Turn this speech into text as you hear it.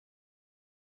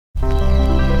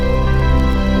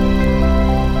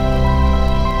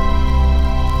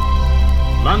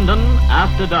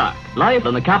After Dark, live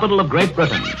in the capital of Great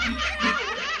Britain.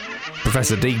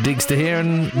 Professor Deke Digster here,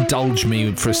 and indulge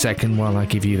me for a second while I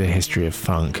give you the history of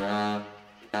funk.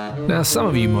 Now, some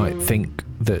of you might think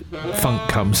that funk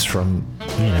comes from,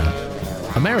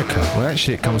 America. Well,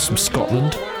 actually, it comes from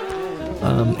Scotland.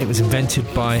 It was invented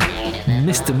by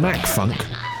Mr. Mac Funk,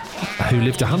 who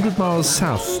lived 100 miles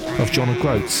south of John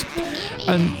O'Groats.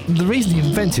 And the reason he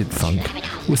invented funk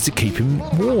was to keep him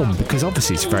warm, because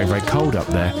obviously it's very, very cold up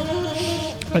there.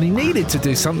 And he needed to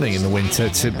do something in the winter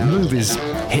to move his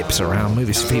hips around, move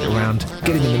his feet around,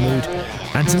 get him in the mood,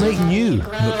 and to make new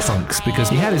McFunks, because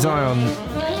he had his eye on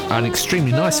an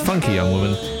extremely nice, funky young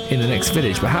woman in the next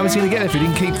village. But how was he going to get there if he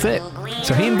didn't keep fit?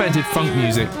 So he invented funk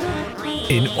music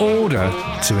in order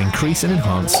to increase and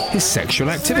enhance his sexual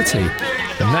activity.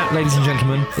 And that, ladies and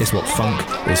gentlemen, is what funk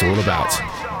is all about.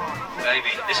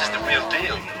 Baby, this is the real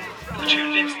deal. The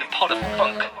tune's in the pot of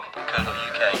funk. Colonel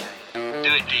UK.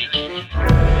 Do it, Deke.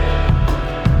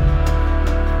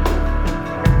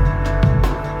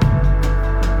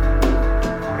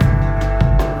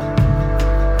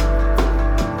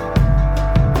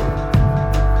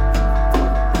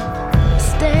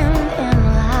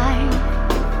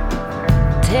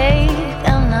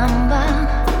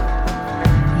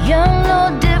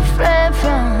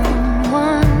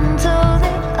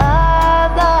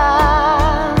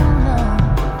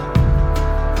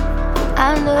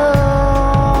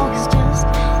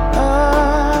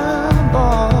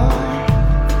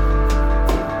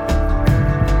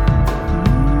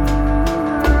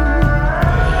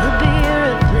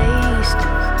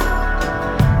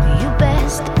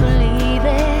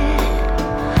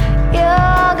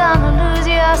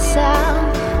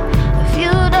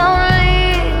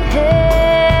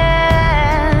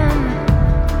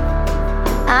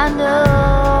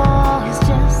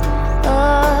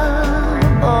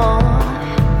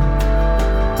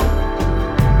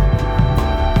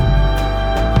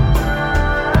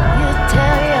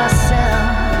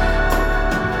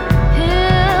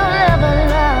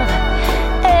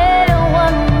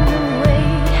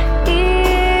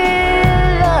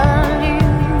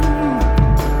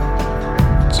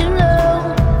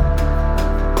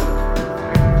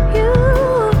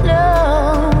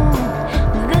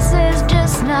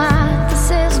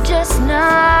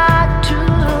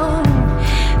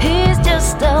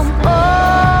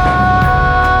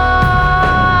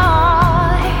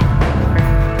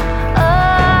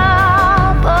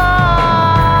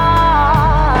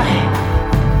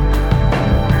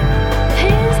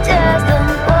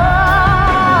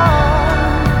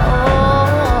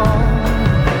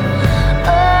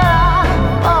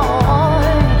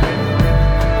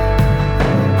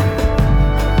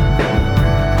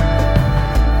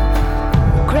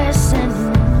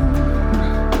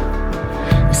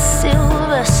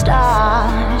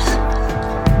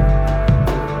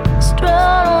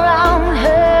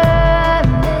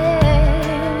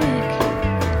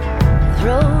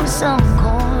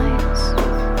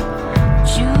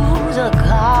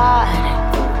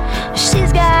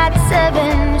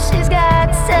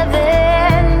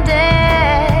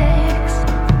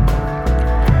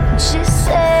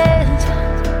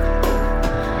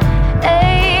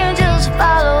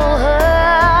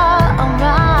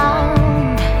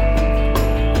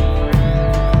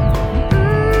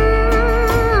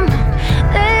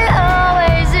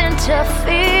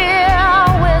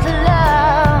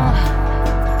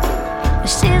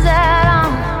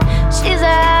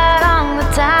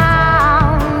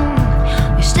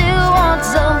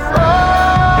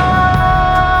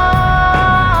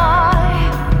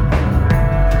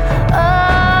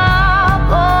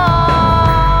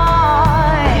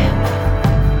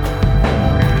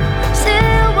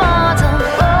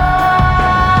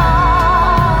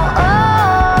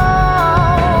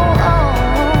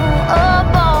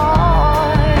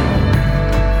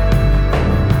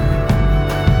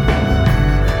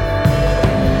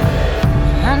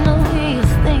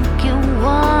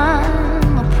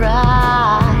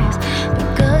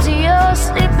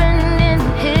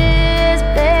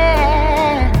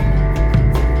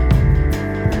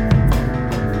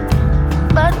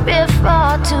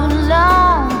 Too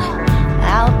long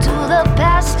out to the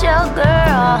pasture, girl.